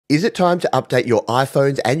Is it time to update your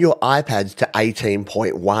iPhones and your iPads to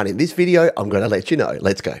 18.1? In this video, I'm going to let you know.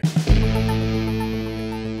 Let's go.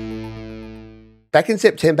 Back in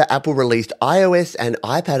September, Apple released iOS and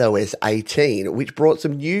iPadOS 18, which brought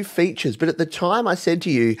some new features. But at the time, I said to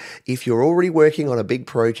you, if you're already working on a big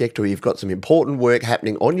project or you've got some important work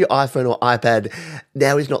happening on your iPhone or iPad,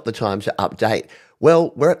 now is not the time to update.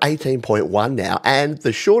 Well, we're at 18.1 now, and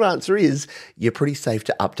the short answer is you're pretty safe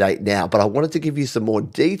to update now. But I wanted to give you some more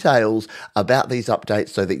details about these updates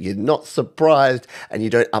so that you're not surprised and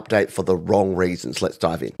you don't update for the wrong reasons. Let's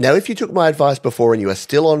dive in. Now, if you took my advice before and you are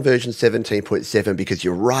still on version 17.7 because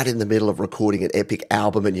you're right in the middle of recording an epic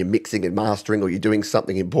album and you're mixing and mastering or you're doing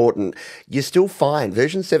something important, you're still fine.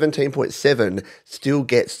 Version 17.7 still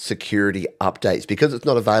gets security updates. Because it's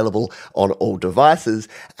not available on all devices,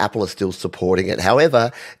 Apple is still supporting it.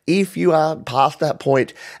 However, if you are past that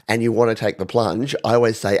point and you want to take the plunge, I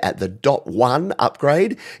always say at the .1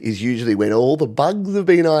 upgrade is usually when all the bugs have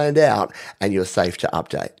been ironed out and you're safe to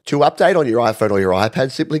update. To update on your iPhone or your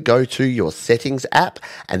iPad, simply go to your Settings app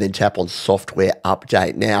and then tap on Software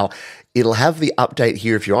Update. Now, it'll have the update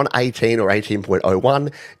here. If you're on 18 or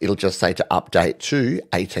 18.01, it'll just say to update to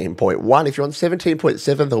 18.1. If you're on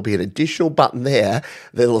 17.7, there'll be an additional button there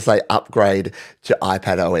that'll say upgrade to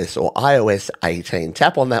iPadOS or iOS 18.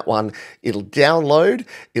 Tap on that one, it'll download,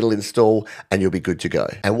 it'll install, and you'll be good to go.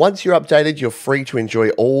 And once you're updated, you're free to enjoy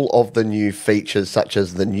all of the new features, such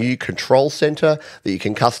as the new control center that you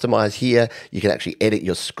can customize here. You can actually edit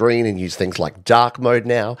your screen and use things like dark mode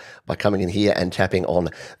now by coming in here and tapping on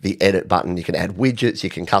the edit button. You can add widgets, you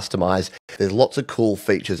can customize. There's lots of cool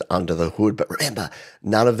features under the hood, but remember,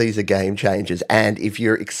 none of these are game changers. And if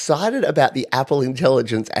you're excited about the Apple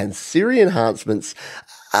Intelligence and Siri enhancements,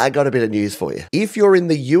 I got a bit of news for you. If you're in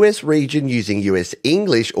the US region using US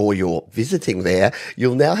English or you're visiting there,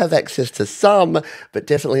 you'll now have access to some, but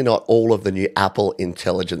definitely not all of the new Apple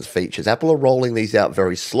Intelligence features. Apple are rolling these out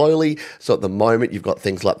very slowly. So at the moment, you've got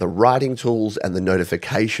things like the writing tools and the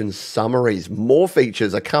notification summaries. More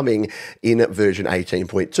features are coming in version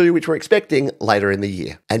 18.2, which we're expecting later in the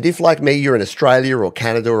year. And if, like me, you're in Australia or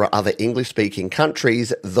Canada or other English-speaking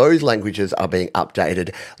countries, those languages are being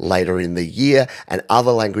updated later in the year, and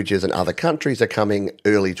other languages and other countries are coming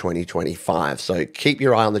early 2025. So keep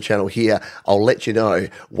your eye on the channel here. I'll let you know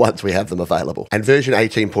once we have them available. And version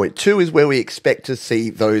 18.2 is where we expect to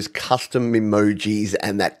see those custom emojis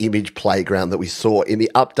and that image playground that we saw in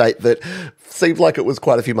the update that seems like it was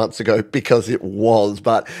quite a few months ago, because it was.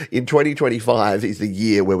 But in 2025 is the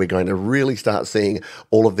year where we're going to really start seeing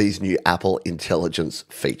all of these new Apple Intelligence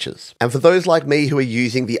features. And for those like me who are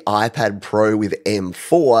using the iPad Pro with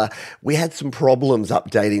M4, we had some problems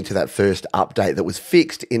updating to that first update that was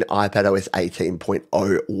fixed in iPadOS 18.01.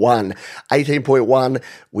 18.1,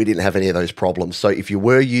 we didn't have any of those problems. So if you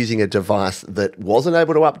were using a device that wasn't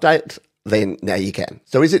able to update, then now you can.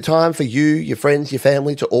 So is it time for you, your friends, your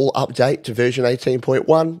family to all update to version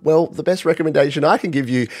 18.1? Well, the best recommendation I can give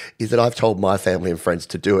you is that I've told my family and friends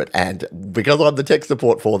to do it. And because I'm the tech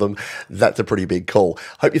support for them, that's a pretty big call.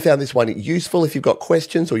 Hope you found this one useful. If you've got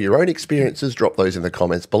questions or your own experiences, drop those in the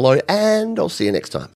comments below, and I'll see you next time.